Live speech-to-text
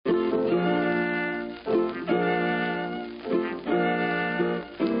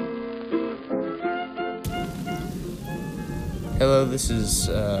Hello, this is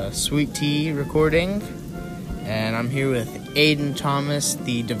Sweet Tea recording, and I'm here with Aiden Thomas,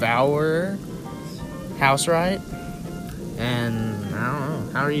 the Devourer, Houseright, and I don't know,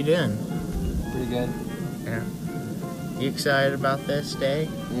 how are you doing? Pretty good. Yeah. You excited about this day?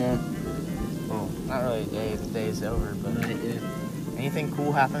 Yeah. Well, not really a day, the day's over, but Yeah. anything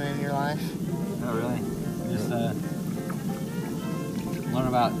cool happen in your life? Not really. Just learn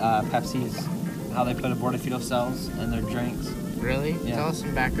about Pepsi's, how they put abortifetal cells in their drinks. Really? Yeah. Tell us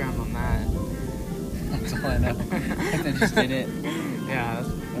some background on that. That's all I know. I think they just did it. Yeah.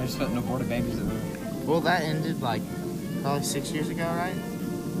 They're just putting aborted babies in there. Well, that ended like probably 6 years ago, right?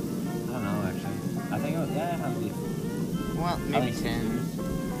 I don't know, actually. I think it was, yeah, it had to be. Well, maybe 10.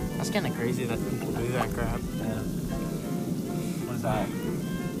 That's kind of crazy that people do that crap. Yeah. What is that? I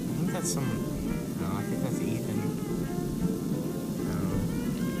think that's some. No, I think that's Ethan.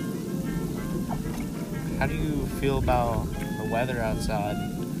 How do you feel about the weather outside? I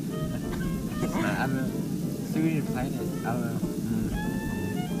don't know. It's too easy to plan it. I don't know.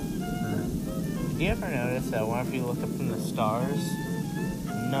 Do you ever notice that whenever you look up in the stars,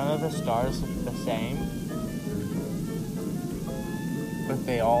 none of the stars look the same? But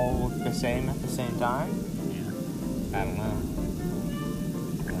they all look the same at the same time? Yeah. I don't know.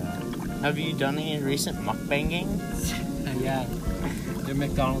 Have you done any recent mukbanging? Yeah. Your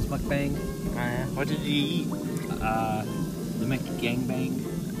McDonald's mukbang. What did you eat? The McGangbang.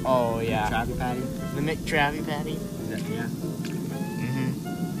 Oh, yeah. Krabby Patty. The McTravie Patty? Yeah.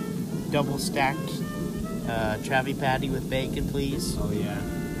 Mm-hmm. Double stacked Travie Patty with bacon, please. Oh,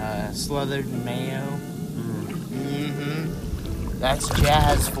 yeah. Slathered in mayo. Mm-hmm. That's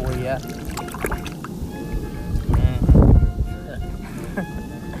jazz for you.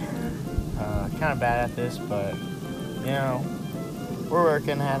 Kind of bad at this, but, you know, we're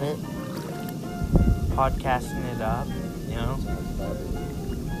working at it. Podcasting it up, you know.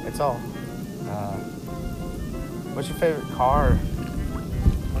 It's all. What's your favorite car?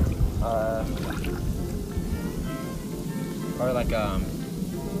 Or like I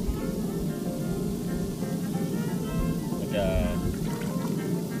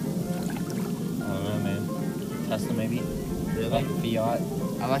don't know, man. Tesla maybe. Really? Like Fiat.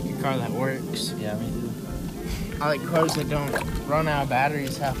 I like a car that works. Yeah, me too. I like cars that don't run out of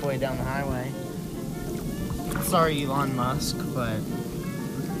batteries halfway down the highway. Sorry, Elon Musk, but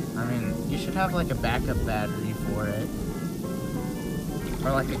I mean, you should have like a backup battery for it,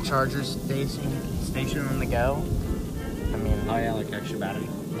 or like a charger station on the go. I mean, Oh yeah, like extra battery.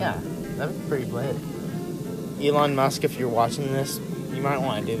 yeah, that'd be pretty lit. Elon Musk, if you're watching this, you might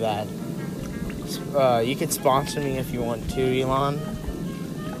want to do that. You could sponsor me if you want to, Elon.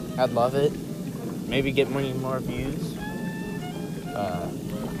 I'd love it. Maybe get many more views.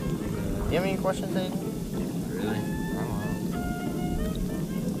 You have any questions, Aiden? Really? I don't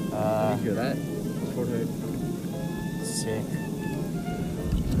know. How do you hear that? Sick.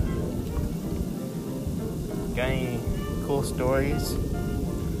 Got any cool stories?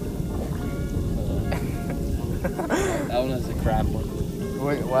 That one is a crap one.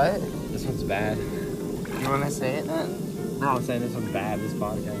 Wait, what? This one's bad. You want to say it then? No, I'm saying this one's bad, this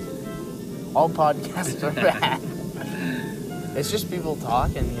podcast. All podcasts are bad. It's just people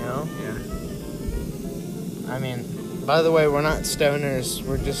talking, you know? Yeah. I mean, by the way, we're not stoners,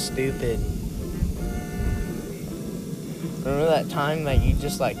 we're just stupid. Remember that time that you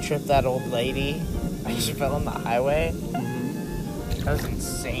just like tripped that old lady? And she fell on the highway? Mm-hmm. That was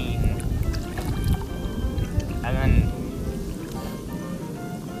insane. And then...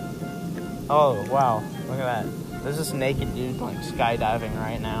 Oh, wow. Look at that. There's this naked dude like skydiving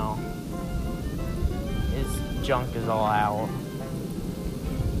right now. His junk is all out.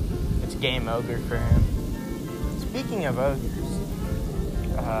 It's game over for him. Speaking of ogres,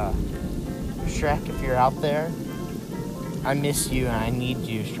 Shrek, if you're out there, I miss you and I need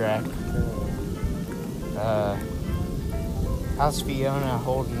you, Shrek. How's Fiona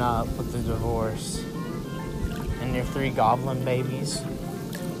holding up with the divorce? And your 3 goblin babies?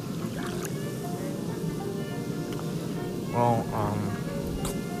 Well,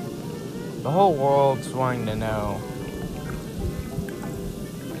 the whole world's wanting to know.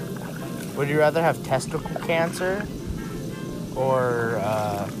 Would you rather have testicle cancer or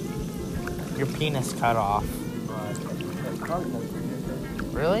your penis cut off?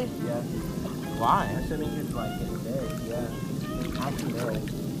 Really? Yeah. Why? Assuming it's like getting big, yeah. I can know.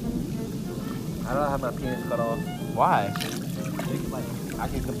 I don't have my penis cut off. Why? Like, I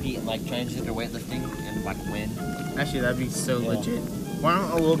can compete in like transgender weightlifting and like win. Actually, that'd be so Yeah. legit. Why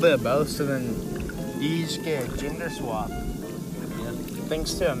not a little bit of both so then you just get a gender swap? Yeah.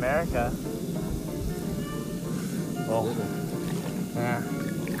 Thanks to America. Well, Yeah.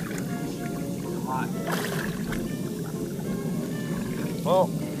 Hot. Well,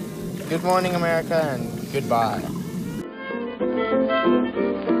 good morning, America, and goodbye.